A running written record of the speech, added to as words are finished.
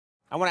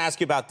I want to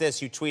ask you about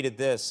this. You tweeted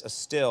this, a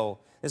still.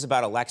 This is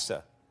about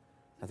Alexa.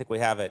 I think we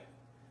have it.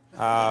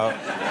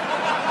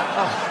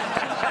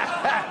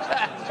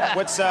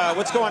 What's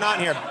going on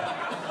here?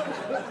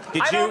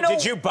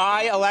 Did you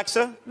buy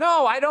Alexa?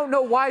 No, I don't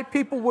know why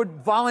people would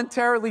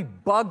voluntarily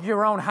bug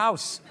your own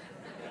house.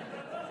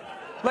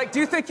 Like, do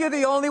you think you're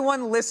the only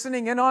one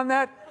listening in on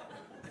that?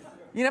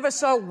 You never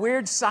saw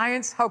Weird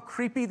Science, how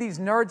creepy these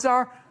nerds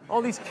are?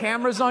 All these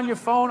cameras on your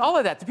phone, all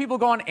of that. Do people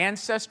go on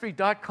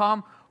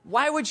Ancestry.com?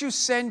 Why would you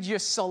send your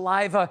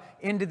saliva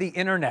into the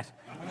internet?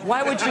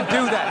 Why would you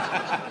do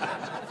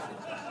that?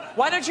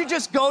 Why don't you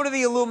just go to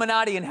the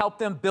Illuminati and help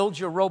them build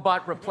your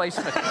robot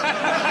replacement? You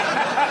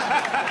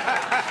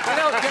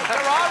know,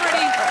 they're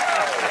already...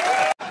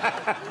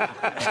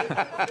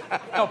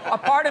 No, a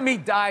part of me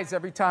dies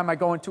every time I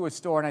go into a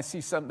store and I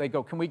see something. They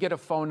go, can we get a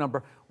phone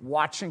number?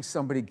 Watching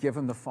somebody give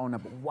them the phone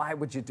number. Why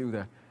would you do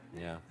that?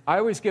 Yeah. I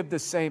always give the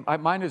same.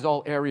 Mine is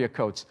all area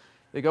codes.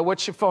 They go,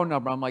 what's your phone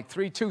number? I'm like,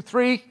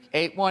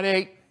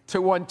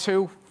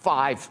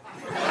 323-818-212-5.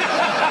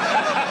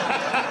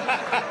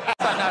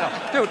 No.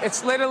 Dude,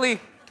 it's literally...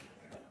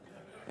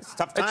 It's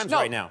tough times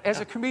right now. As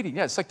a comedian,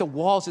 yeah, it's like the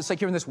walls. It's like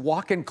you're in this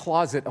walk-in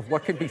closet of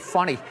what could be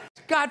funny.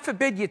 God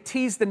forbid you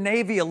tease the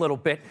Navy a little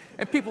bit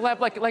and people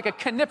have like a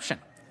conniption.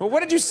 Well,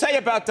 what did you say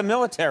about the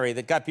military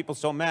that got people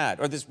so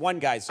mad? Or this one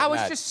guy so mad? I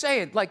was just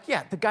saying, like,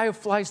 yeah, the guy who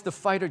flies the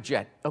fighter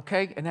jet,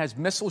 okay, and has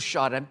missiles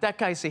shot at him, that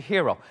guy's a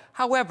hero.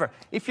 However,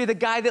 if you're the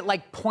guy that,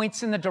 like,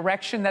 points in the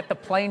direction that the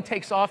plane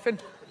takes off in...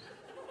 You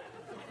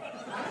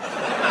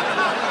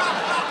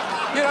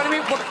know what I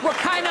mean? We're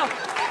kind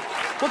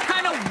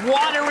of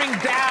watering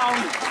down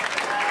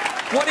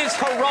what is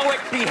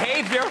heroic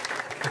behavior.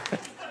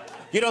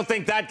 You don't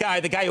think that guy,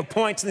 the guy who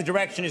points in the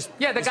direction is...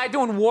 Yeah, the guy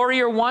doing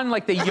Warrior One,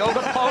 like the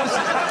yoga pose.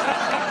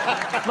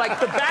 Like,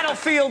 the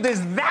battlefield is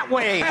that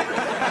way.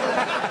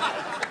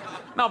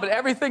 No, but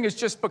everything has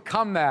just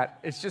become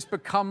that. It's just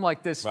become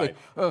like this, right.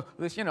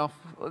 this, you know,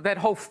 that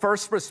whole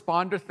first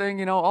responder thing,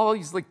 you know, all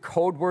these, like,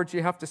 code words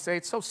you have to say.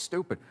 It's so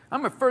stupid.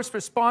 I'm a first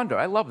responder.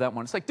 I love that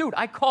one. It's like, dude,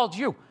 I called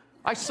you.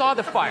 I saw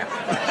the fire. What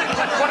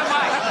am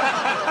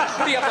I?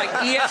 What do you have, like,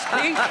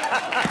 ESP?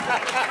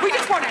 We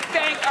just want to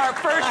thank our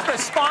first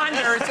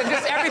responders, and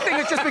just everything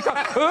has just become...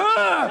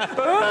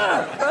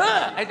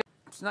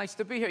 It's nice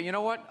to be here. You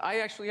know what?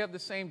 I actually have the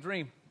same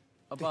dream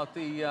about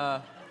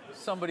the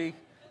somebody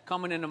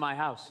coming into my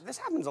house. This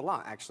happens a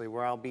lot, actually,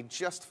 where I'll be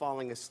just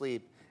falling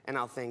asleep, and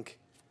I'll think,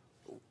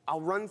 I'll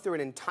run through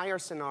an entire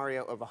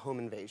scenario of a home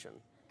invasion.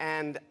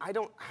 And I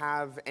don't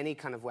have any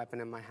kind of weapon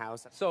in my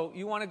house. So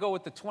you want to go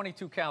with the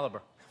 .22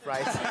 caliber?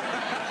 Right.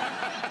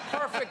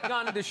 Perfect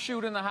gun to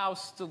shoot in the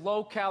house. It's a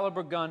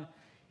low-caliber gun.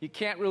 You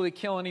can't really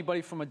kill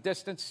anybody from a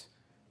distance,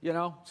 you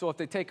know? So if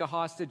they take a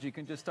hostage, you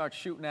can just start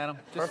shooting at them.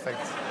 Perfect.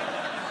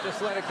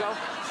 Just let it go.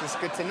 It's just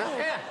good to know.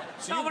 Yeah.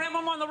 So when I'm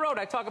on the road,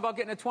 I talk about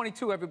getting a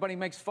 .22. Everybody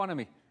makes fun of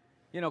me.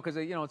 You know, because,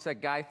 you know, it's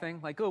that guy thing.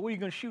 Like, oh, what, are you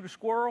going to shoot a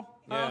squirrel?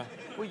 Yeah.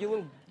 With your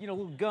little, you know,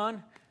 little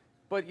gun?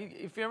 But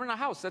if you're in a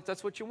house,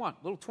 that's what you want.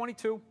 Little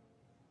 .22.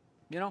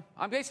 You know?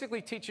 I'm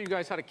basically teaching you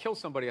guys how to kill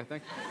somebody, I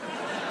think.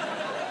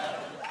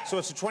 So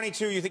it's a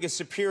 .22 you think is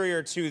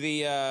superior to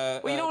the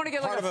well, you don't want to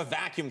get part like of a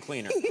vacuum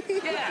cleaner.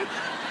 Yeah.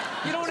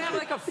 You don't have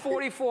like a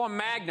 .44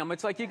 Magnum.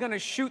 It's like you're going to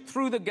shoot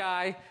through the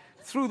guy,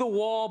 through the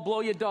wall, blow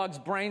your dog's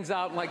brains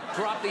out, and, like,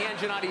 drop the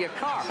engine out of your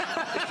car.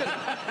 It's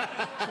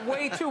just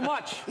way too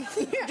much. You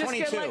just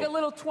 22. get like a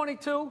little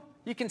 .22.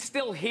 You can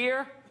still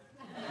hear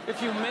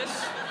if you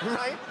miss.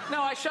 Right?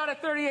 No, I shot a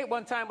 .38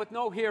 one time with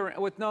no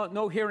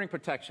hearing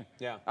protection.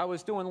 Yeah. I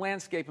was doing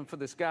landscaping for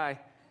this guy,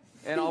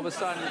 and all of a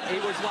sudden he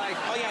was like,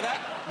 Oh yeah,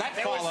 that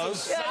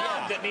follows.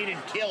 Sound that needed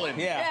killing.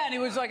 yeah, and he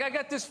was like, I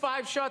got this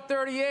 5-shot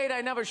 .38.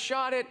 I never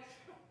shot it.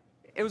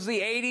 It was the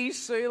 80s,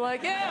 so you're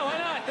like, yeah, why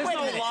not? There's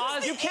no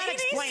laws. You can't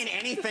explain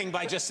anything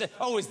by just saying,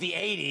 oh, it was the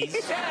 80s.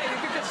 Yeah, you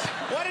could just...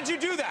 Why did you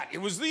do that?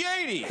 It was the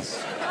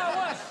 80s. No, it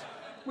was.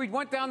 We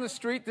went down the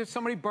street.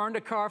 Somebody burned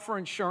a car for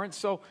insurance,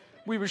 so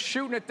we were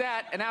shooting at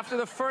that, and after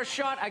the first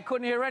shot, I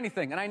couldn't hear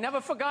anything, and I never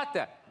forgot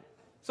that.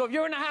 So if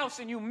you're in a house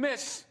and you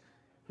miss,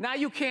 now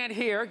you can't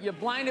hear, you're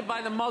blinded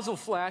by the muzzle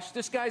flash,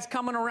 this guy's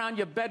coming around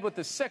your bed with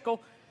a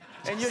sickle,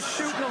 and you're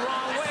shooting the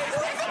wrong way.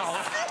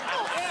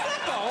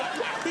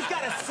 He's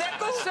got a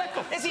sickle? A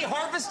sickle. Is he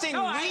harvesting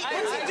wheat?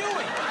 What's he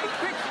doing?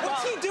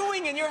 What's he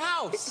doing in your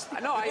house?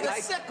 No, with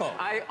a sickle.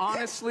 I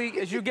honestly,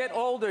 as you get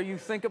older, you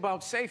think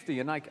about safety,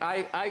 and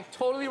I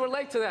totally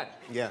relate to that.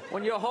 Yeah.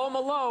 When you're home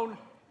alone,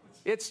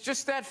 it's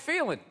just that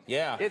feeling.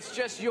 Yeah. It's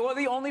just you're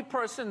the only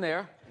person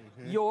there.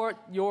 You're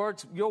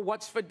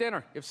what's for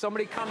dinner. If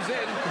somebody comes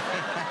in,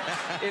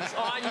 it's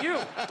on you.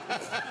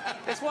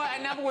 That's why I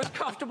never was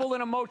comfortable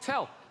in a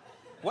motel.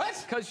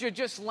 What? Because you're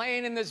just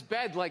laying in this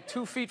bed like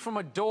 2 feet from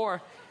a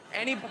door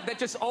that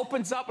just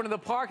opens up into the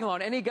parking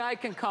lot. Any guy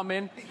can come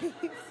in,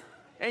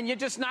 and you're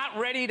just not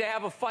ready to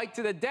have a fight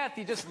to the death.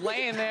 You're just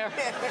laying there.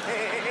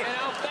 You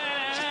know,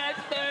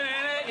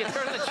 you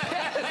turn the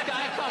chair, this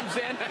guy comes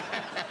in.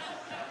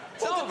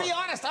 It's over. be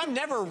honest, I'm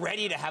never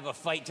ready to have a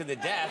fight to the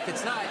death.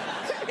 It's not.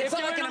 It's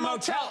not like in a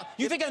motel.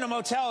 You think in a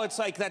motel, it's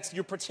like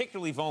you're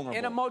particularly vulnerable.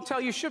 In a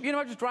motel, you should. You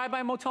know, just drive by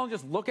a motel and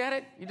just look at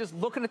it. You're just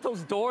looking at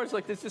those doors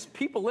like there's just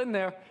people in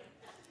there,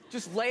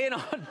 just laying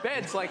on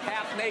beds like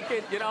half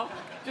naked. You know,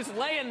 just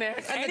laying there.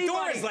 And the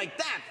door is like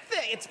that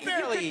thick. It's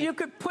barely. You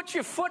could put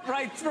your foot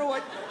right through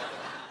it.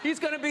 He's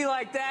gonna be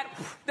like that.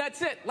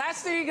 That's it.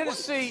 Last thing you're gonna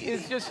see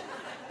is just.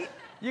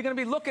 You're gonna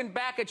be looking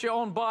back at your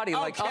own body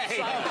like upside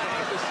down.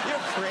 You're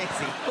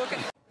crazy.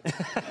 Looking.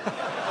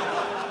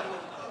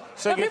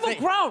 So people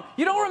grown.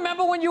 You don't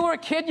remember when you were a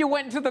kid, you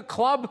went into the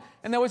club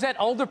and there was that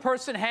older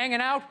person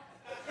hanging out?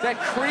 That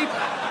creep?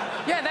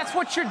 Yeah, that's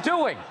what you're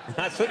doing.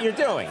 That's what you're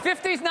doing.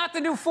 50's not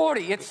the new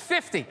 40. It's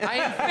 50. I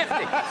am 50.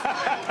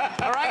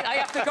 All right? I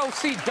have to go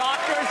see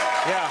doctors.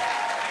 Yeah.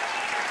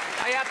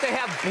 I have to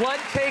have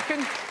blood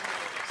taken.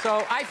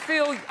 So I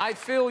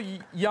feel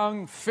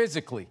young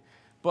physically.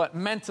 But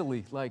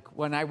mentally, like,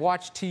 when I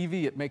watch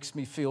TV, it makes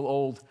me feel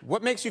old.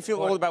 What makes you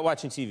feel old about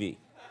watching TV?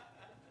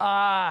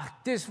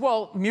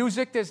 Well,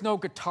 music, there's no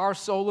guitar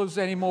solos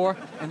anymore.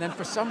 And then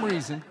for some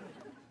reason,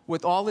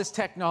 with all this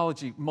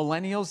technology,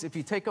 millennials, if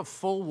you take a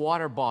full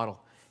water bottle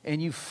and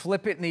you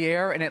flip it in the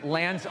air and it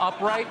lands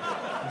upright,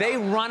 they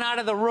run out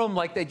of the room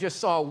like they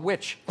just saw a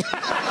witch.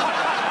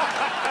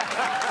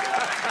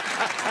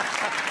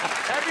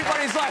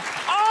 Everybody's like,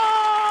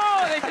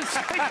 oh! They just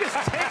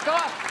take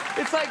off.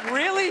 It's like,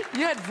 really?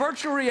 You had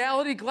virtual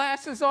reality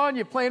glasses on,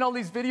 you're playing all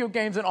these video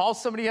games, and all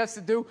somebody has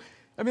to do?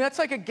 I mean, that's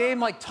like a game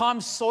like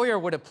Tom Sawyer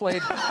would have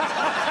played.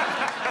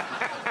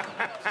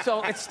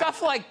 So it's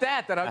stuff like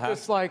that I'm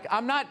just like,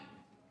 I'm not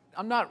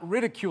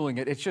ridiculing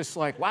it. It's just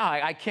like, wow,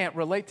 I can't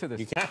relate to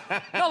this.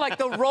 No, like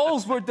the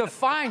roles were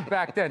defined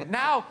back then.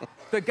 Now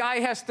the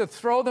guy has to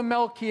throw the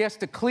milk, he has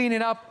to clean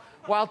it up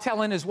while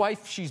telling his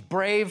wife she's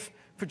brave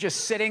for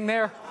just sitting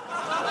there.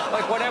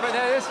 Like whatever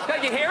that is.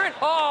 Can you hear it?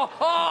 Oh,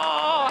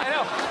 I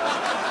know.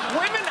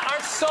 Women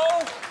are so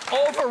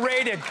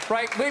overrated,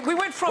 right? We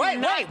went from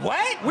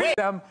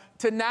what?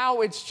 To now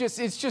it's just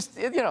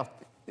you know,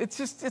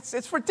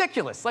 it's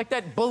ridiculous. Like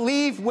that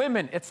believe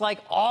women. It's like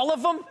all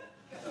of them.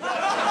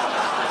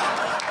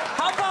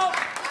 How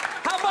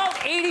about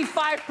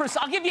 85%?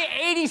 I'll give you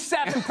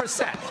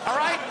 87%, all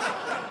right?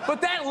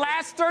 But that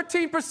last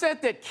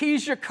 13% that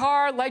keys your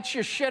car, lights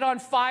your shit on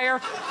fire,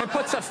 and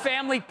puts a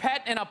family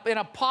pet in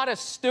a pot of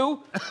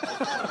stew.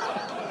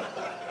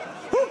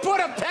 Who put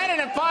a pet in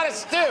a pot of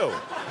stew?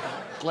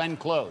 Glenn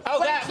Close. Oh,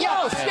 Glenn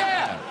Close,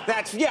 yeah.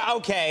 That's, yeah,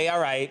 okay, all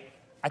right.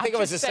 I think it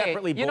was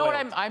separately boiled. You know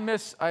what I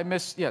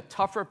miss, yeah,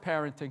 tougher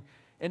parenting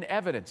and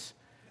evidence.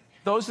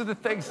 Those are the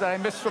things that I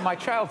miss from my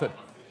childhood.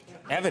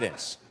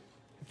 Evidence?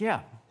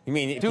 Yeah. You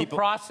mean due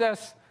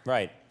process?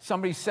 Right.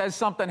 Somebody says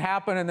something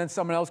happened, and then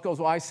someone else goes,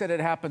 well, I said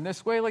it happened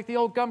this way, like the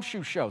old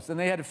Gumshoe shows. And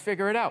they had to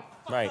figure it out.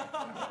 Right.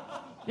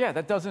 Yeah,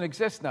 that doesn't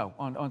exist now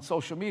on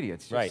social media.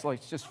 It's just like,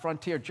 it's just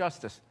frontier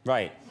justice.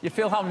 Right. You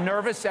feel how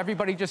nervous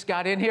everybody just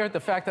got in here? The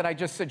fact that I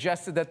just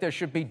suggested that there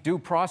should be due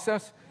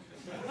process?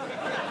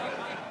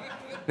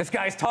 This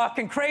guy's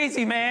talking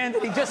crazy, man.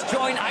 Did he just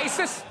join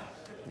ISIS?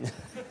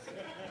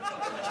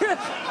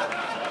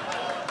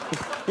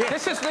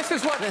 This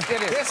is what it is.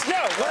 Yes,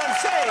 no, what I'm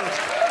saying.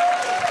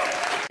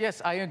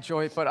 Yes, I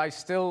enjoy it, but I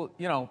still,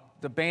 you know,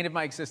 the bane of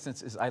my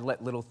existence is I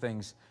let little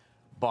things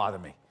bother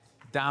me.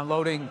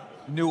 Downloading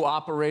new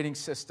operating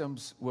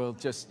systems will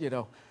just, you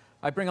know,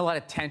 I bring a lot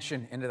of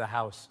tension into the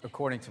house,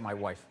 according to my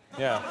wife.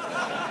 Yeah.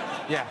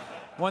 Yeah.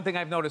 One thing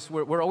I've noticed,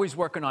 we're always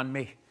working on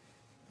me,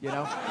 you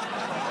know?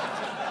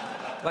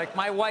 Like,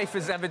 my wife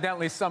is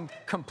evidently some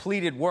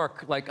completed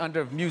work, like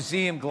under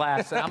museum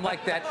glass, and I'm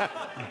like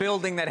that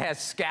building that has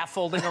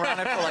scaffolding around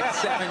it for like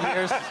 7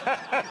 years.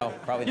 Oh,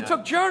 probably You not.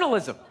 took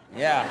journalism.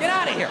 Yeah. Get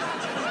out of here.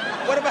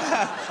 What about...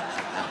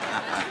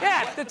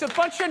 Yeah, it's a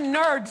bunch of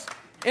nerds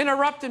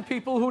interrupting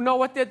people who know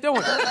what they're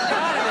doing. Get out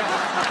of there.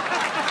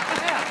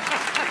 Yeah.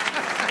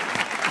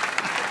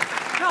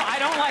 No, I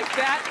don't like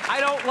that. I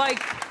don't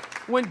like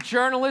when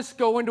journalists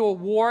go into a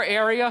war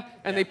area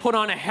and they put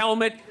on a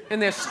helmet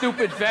and their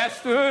stupid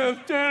vest.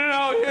 Standing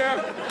out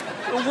here.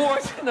 The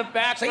war's in the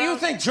background. So you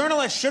think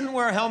journalists shouldn't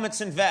wear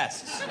helmets and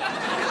vests?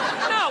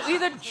 No,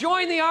 either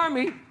join the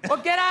army or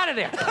get out of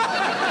there. Get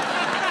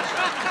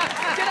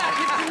out.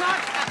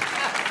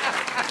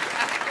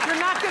 You're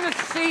not going to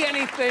see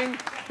anything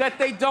that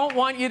they don't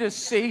want you to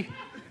see.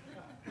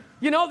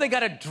 You know they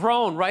got a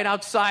drone right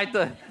outside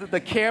the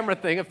camera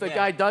thing. If the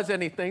guy does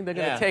anything, they're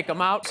going to take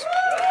him out.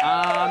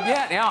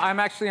 I'm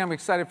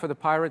excited for the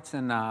Pirates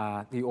and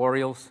the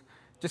Orioles,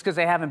 just because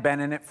they haven't been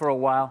in it for a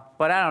while.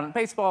 But I don't,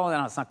 baseball,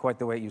 no, it's not quite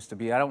the way it used to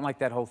be. I don't like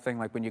that whole thing,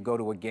 like when you go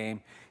to a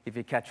game, if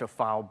you catch a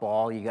foul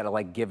ball, you got to,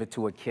 like, give it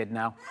to a kid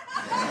now.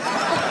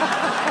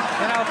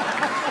 You know?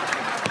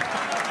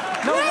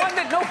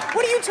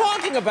 What are you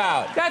talking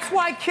about? That's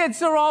why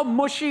kids are all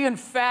mushy and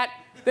fat.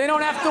 They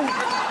don't have to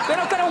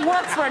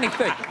work for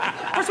anything.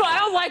 First of all, I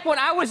don't like when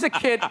I was a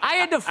kid, I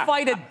had to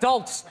fight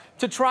adults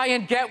to try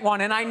and get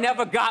one, and I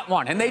never got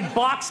one. And they'd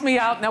box me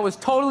out, and that was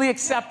totally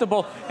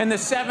acceptable in the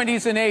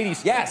 70s and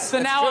 80s. Yes,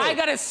 so now true. I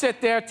gotta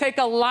sit there, take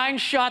a line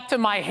shot to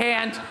my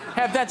hand,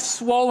 have that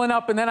swollen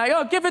up, and then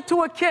oh, give it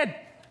to a kid.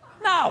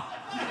 No.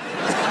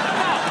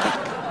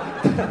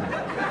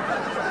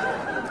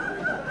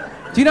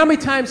 Do you know how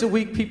many times a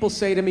week people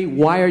say to me,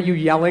 "Why are you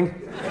yelling?"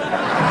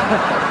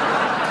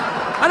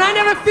 And I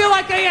never feel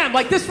like I am.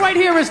 Like, this right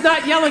here is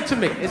not yelling to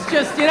me. It's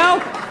just, you know,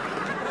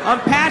 I'm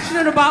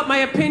passionate about my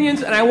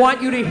opinions, and I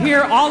want you to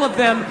hear all of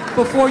them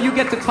before you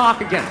get to talk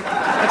again.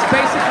 That's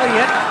basically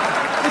it.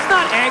 It's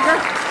not anger.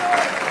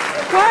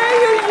 Why are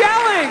you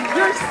yelling?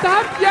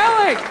 Stop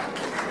yelling.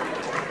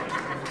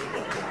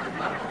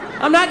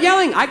 I'm not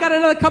yelling. I got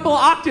another couple of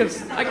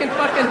octaves. I can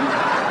fucking...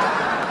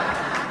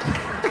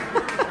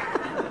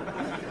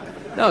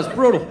 That was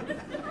brutal.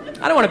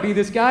 I don't want to be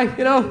this guy,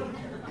 you know?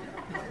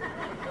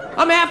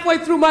 I'm halfway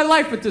through my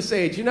life at this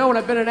age, you know, and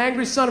I've been an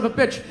angry son of a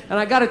bitch, and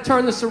I got to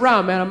turn this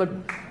around, man. I'm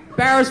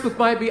embarrassed with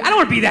my... I don't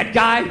want to be that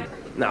guy.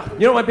 No.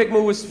 You know what my big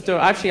move was?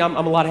 Actually, I'm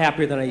a lot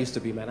happier than I used to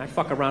be, man. I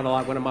fuck around a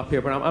lot when I'm up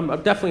here, but I'm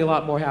definitely a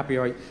lot more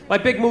happier. My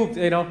big move,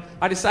 you know,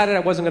 I decided I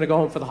wasn't going to go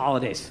home for the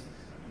holidays.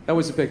 That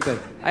was a big thing.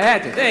 I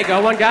had to. There you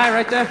go, one guy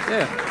right there.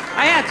 Yeah.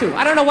 I had to.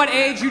 I don't know what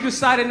age you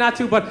decided not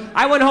to, but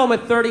I went home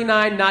at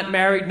 39, not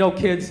married, no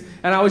kids,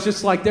 and I was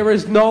just like, there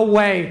is no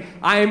way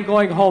I am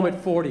going home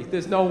at 40.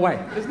 There's no way.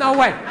 There's no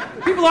way.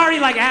 People are already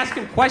like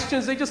asking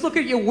questions. They just look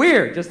at you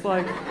weird, just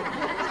like,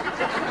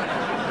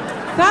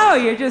 so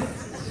you're just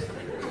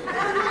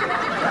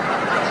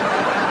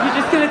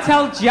gonna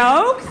tell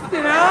jokes,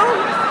 you know?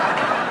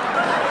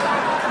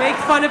 Make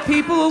fun of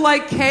people who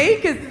like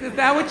cake? Is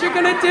that what you're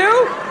gonna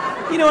do?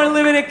 You don't want to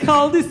live in a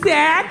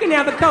cul-de-sac and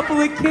have a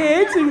couple of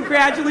kids and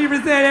gradually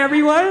resent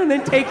everyone and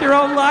then take your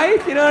own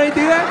life? You know how to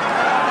do that?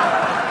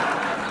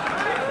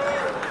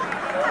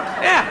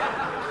 Yeah.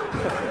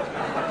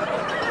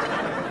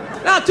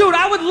 No, dude,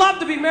 I would love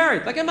to be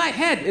married. Like, in my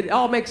head, it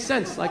all makes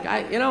sense. Like,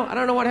 I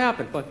don't know what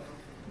happened, but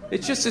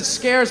it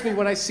scares me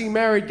when I see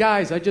married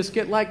guys. I just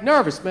get, like,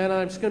 nervous, man.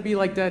 I'm just going to be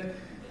like that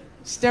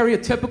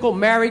stereotypical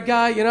married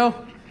guy, you know?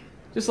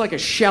 Just like a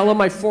shell of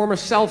my former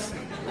self.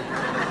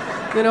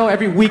 You know,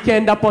 every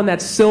weekend up on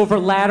that silver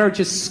ladder,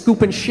 just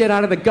scooping shit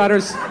out of the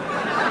gutters.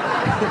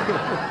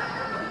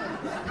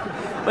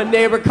 My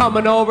neighbor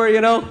coming over,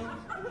 you know.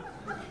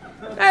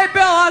 Hey,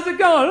 Bill, how's it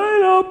going? I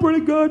know,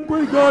 pretty good,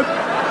 pretty good.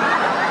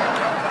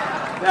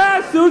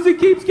 Yeah, Susie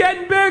keeps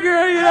getting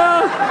bigger, you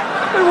know.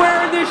 Been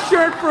wearing this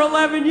shirt for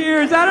 11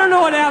 years. I don't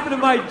know what happened to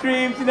my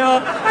dreams, you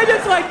know. I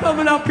just like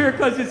coming up here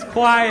because it's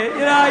quiet, you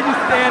know. I just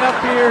stand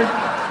up here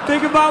and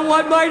think about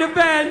what might have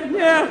been,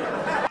 yeah.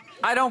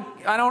 I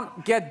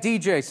don't get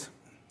DJs.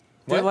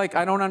 They're What? like,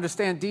 I don't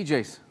understand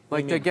DJs.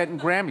 Like, they're getting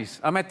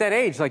Grammys. I'm at that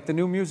age, like, the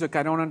new music,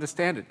 I don't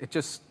understand it. It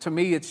just, to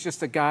me, it's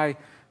just a guy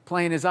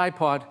playing his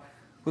iPod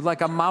with,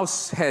 like, a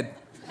mouse head,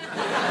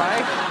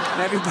 right?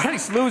 And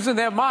everybody's losing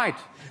their mind.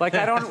 Like,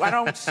 I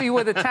don't see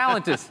where the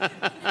talent is.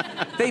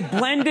 They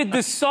blended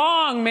the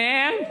song,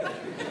 man.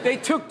 They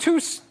took two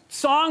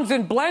songs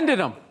and blended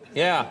them.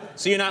 Yeah,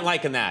 so you're not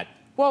liking that?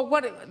 Well,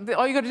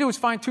 all you got to do is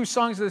find two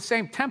songs of the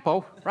same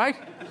tempo, right?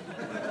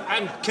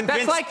 I'm convinced...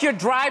 That's like you're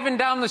driving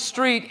down the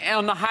street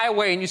on the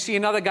highway and you see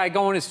another guy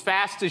going as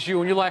fast as you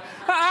and you're like,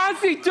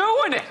 how's he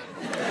doing it?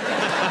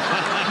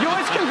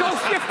 Yours can go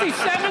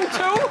 57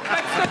 too?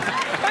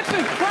 That's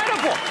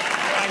incredible.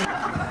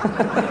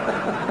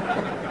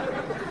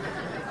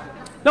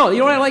 No, you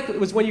know what I like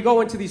was when you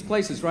go into these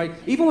places, right?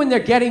 Even when they're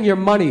getting your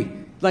money,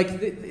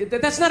 like,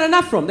 that's not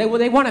enough for them.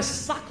 They want to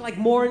suck, like,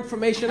 more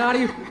information out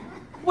of you.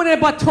 When I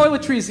bought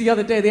toiletries the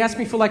other day, they asked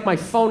me for, like, my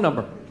phone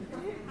number.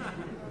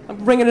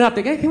 I'm ringing it up.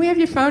 They go, can we have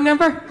your phone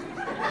number?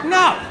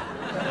 No.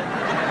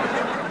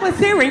 Well,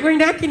 Siri, we're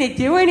not going to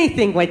do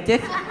anything with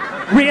this.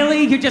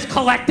 Really? You're just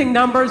collecting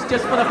numbers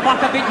just for the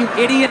fuck of it, you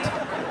idiot?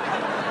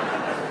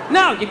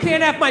 No, you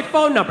can't have my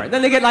phone number.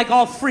 Then they get, like,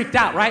 all freaked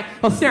out, right?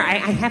 Well, sir, I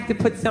have to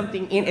put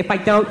something in. If I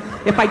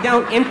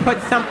don't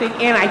input something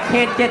in, I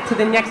can't get to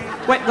the next...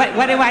 What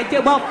do I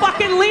do? Well,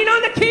 fucking lean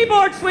on the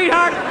keyboard,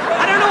 sweetheart.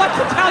 I don't know what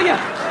to tell you.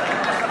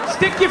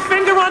 Stick your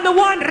finger on the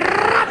one. There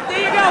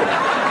you go.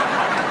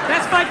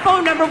 That's my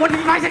phone number,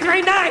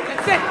 15639.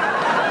 That's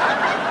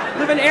it.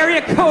 Live in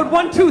area code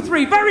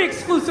 123. Very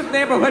exclusive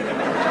neighborhood.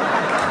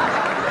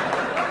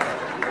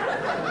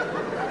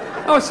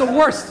 Oh, it's the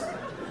worst.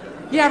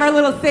 You have our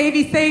little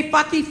savey save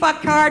fucky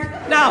fuck card?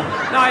 No,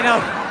 I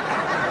don't.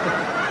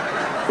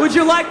 Would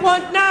you like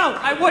one? No,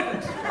 I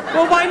wouldn't.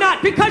 Well, why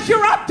not? Because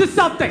you're up to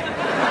something.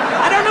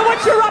 I don't know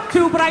what you're up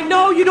to, but I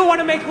know you don't want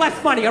to make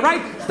less money, all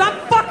right?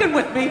 Stop fucking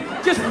with me.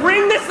 Just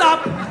ring this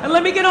up and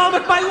let me get on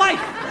with my life.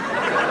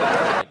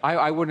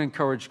 I wouldn't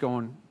encourage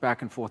going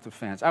back and forth with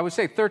fans. I would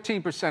say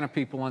 13% of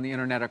people on the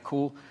internet are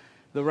cool.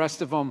 The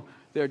rest of them,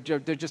 they're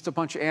just a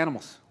bunch of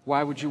animals.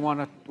 Why would you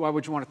want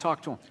to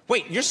talk to them?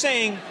 Wait, you're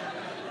saying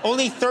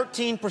only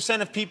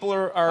 13% of people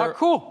are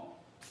cool.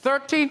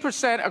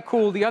 13% are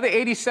cool. The other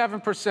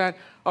 87%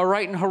 are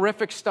writing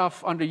horrific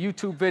stuff under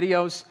YouTube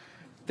videos.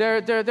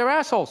 They're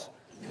assholes.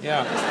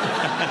 Yeah.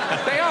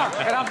 They are.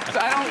 And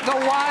I don't know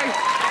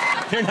why.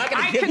 They're not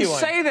going to give you one.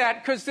 I can say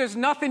that because there's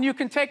nothing you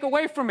can take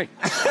away from me.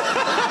 What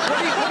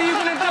are you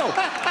going to do?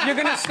 You're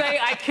going to say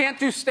I can't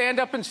do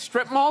stand-up in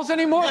strip malls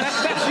anymore?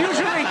 That's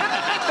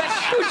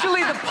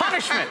usually the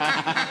punishment.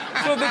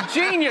 So the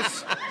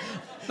genius...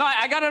 No,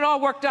 I got it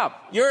all worked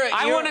up.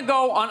 I want to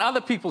go on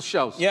other people's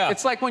shows. Yeah.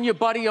 It's like when your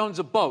buddy owns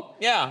a boat.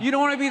 Yeah. You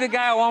don't want to be the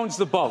guy who owns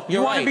the boat.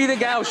 You want to be the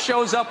guy who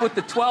shows up with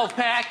the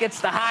 12-pack, gets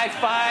the high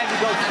five, you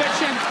go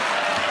fishing,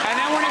 and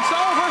then when it's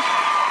over...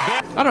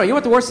 I don't know, you know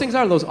what the worst things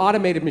are? Those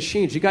automated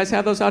machines. You guys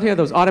have those out here?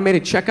 Those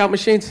automated checkout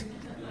machines?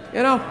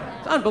 You know,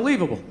 it's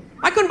unbelievable.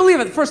 I couldn't believe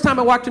it the first time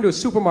I walked into a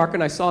supermarket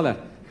and I saw that.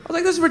 I was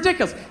like, this is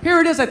ridiculous.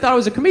 Here it is, I thought I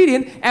was a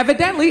comedian.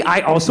 Evidently,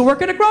 I also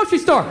work at a grocery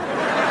store.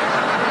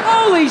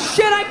 Holy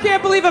shit, I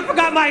can't believe I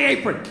forgot my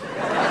apron.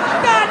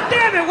 God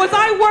damn it, was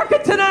I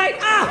working tonight?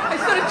 I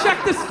should have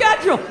checked the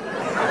schedule.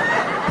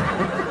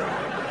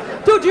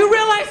 Dude, do you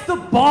realize the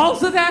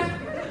balls of that?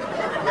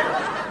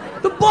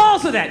 The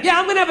balls of that. Yeah,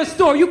 I'm gonna have a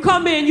store. You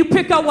come in, you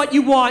pick out what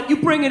you want, you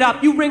bring it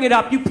up, you ring it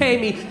up, you pay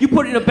me, you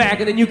put it in a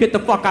bag, and then you get the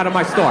fuck out of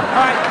my store. All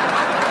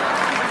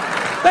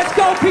right? Let's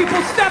go,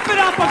 people. Step it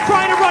up. I'm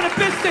trying to run a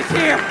business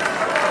here.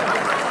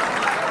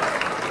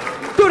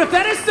 Dude, if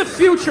that is the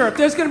future, if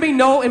there's gonna be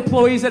no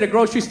employees at a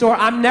grocery store,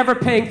 I'm never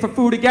paying for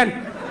food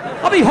again.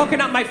 I'll be hooking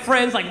up my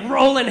friends, like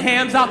rolling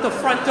hams out the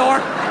front door.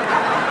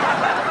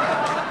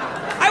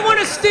 I want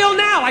to steal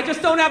now. I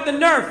just don't have the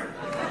nerve.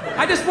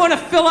 I just want to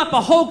fill up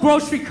a whole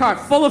grocery cart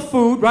full of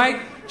food,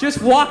 right?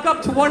 Just walk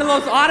up to one of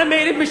those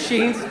automated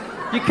machines.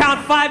 You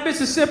count 5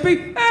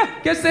 Mississippi.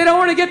 Guess they don't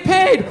want to get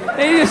paid.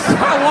 They just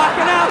start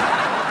walking out.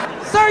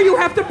 Sir, you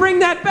have to bring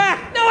that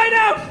back. No, I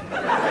don't.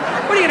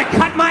 What, are you going to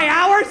cut my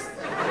hours?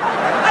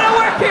 I don't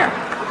work here.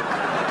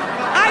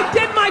 I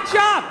did my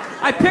job.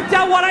 I picked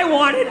out what I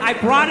wanted. I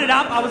brought it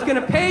up. I was going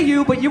to pay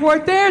you, but you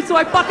weren't there, so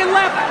I fucking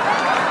left.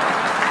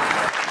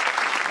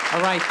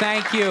 All right,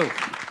 thank you.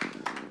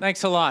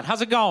 Thanks a lot.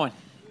 How's it going?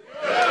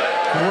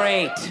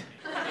 Great.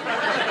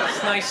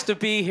 It's nice to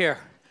be here.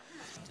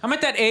 I'm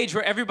at that age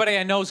where everybody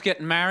I know is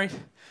getting married.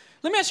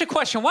 Let me ask you a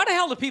question. Why the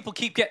hell do people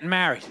keep getting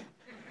married?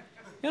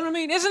 You know what I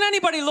mean? Isn't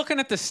anybody looking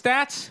at the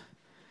stats?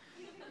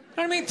 You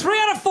know what I mean? 3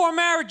 out of 4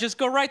 marriages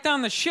go right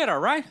down the shitter,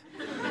 right?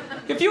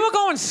 If you were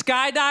going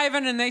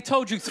skydiving and they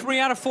told you 3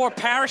 out of 4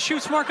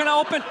 parachutes weren't gonna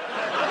open,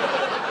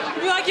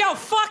 you'd be like, yo,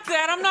 fuck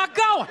that, I'm not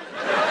going.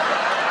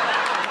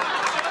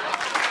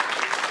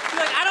 You'd be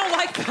like, I don't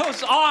like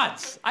those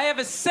odds. I have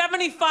a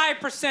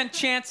 75%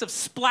 chance of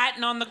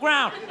splatting on the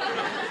ground.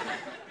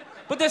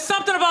 But there's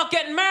something about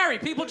getting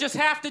married. People just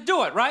have to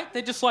do it, right?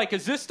 They're just like,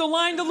 is this the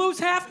line to lose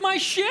half my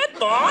shit?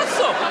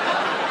 Awesome.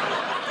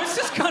 This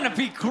is gonna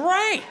be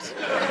great.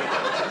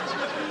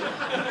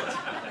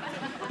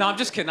 No, I'm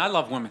just kidding. I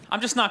love women. I'm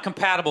just not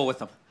compatible with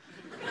them.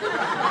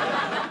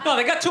 No,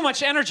 they got too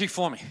much energy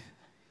for me.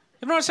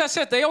 You notice I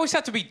said they always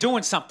have to be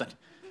doing something.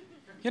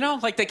 You know,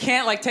 like they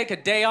can't like take a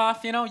day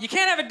off, you know? You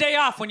can't have a day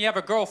off when you have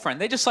a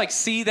girlfriend. They just like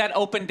see that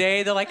open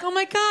day. They're like, oh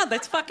my God,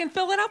 let's fucking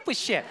fill it up with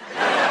shit.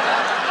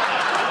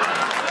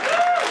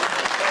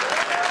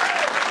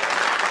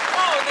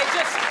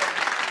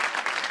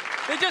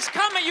 They just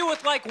come at you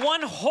with like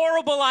one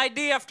horrible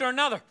idea after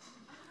another.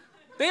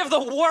 They have the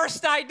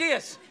worst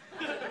ideas.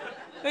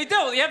 They do.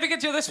 You ever get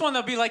to this one,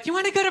 they'll be like, you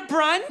want to go to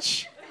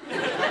brunch?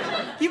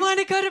 You want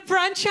to go to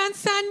brunch on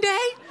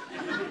Sunday?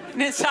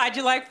 And inside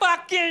you're like,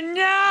 fucking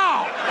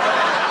no!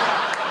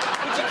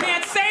 But you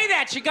can't say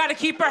that. You got to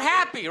keep her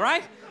happy,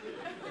 right?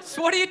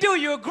 So what do?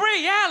 You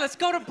agree? Yeah, let's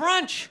go to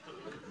brunch.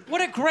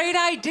 What a great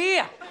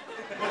idea.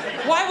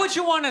 Why would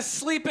you want to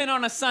sleep in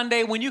on a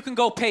Sunday when you can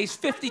go pay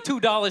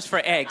 $52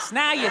 for eggs?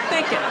 Now you're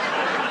thinking.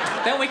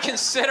 Then we can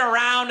sit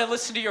around and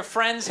listen to your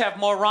friends have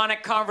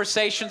moronic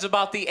conversations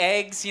about the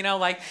eggs, you know,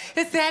 like,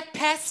 is that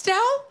pesto?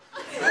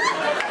 Is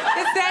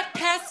that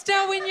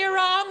pesto in your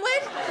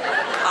omelet?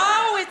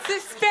 Oh, it's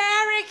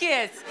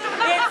asparagus.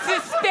 It's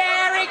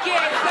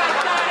asparagus. I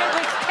thought it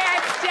was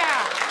pesto.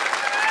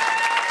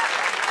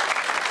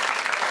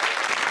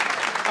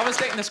 I was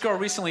dating this girl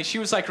recently. She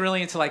was like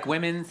really into like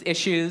women's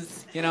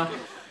issues, you know?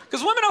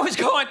 Because women always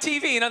go on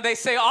TV, you know, they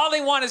say all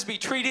they want is be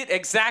treated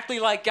exactly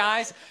like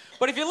guys.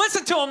 But if you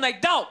listen to them, they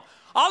don't.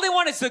 All they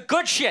want is the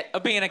good shit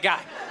of being a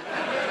guy.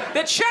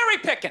 They're cherry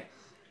picking.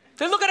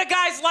 They look at a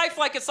guy's life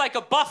like it's like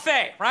a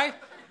buffet, right?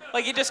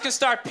 Like you just can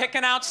start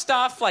picking out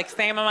stuff, like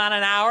same amount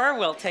an hour,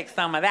 we'll take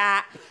some of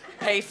that.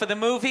 Pay for the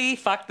movie,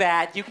 fuck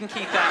that. You can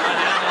keep that one,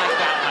 I don't like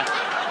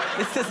that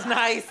one. This is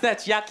nice,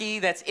 that's yucky,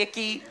 that's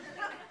icky.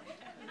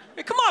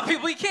 Hey, come on,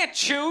 people, you can't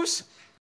choose.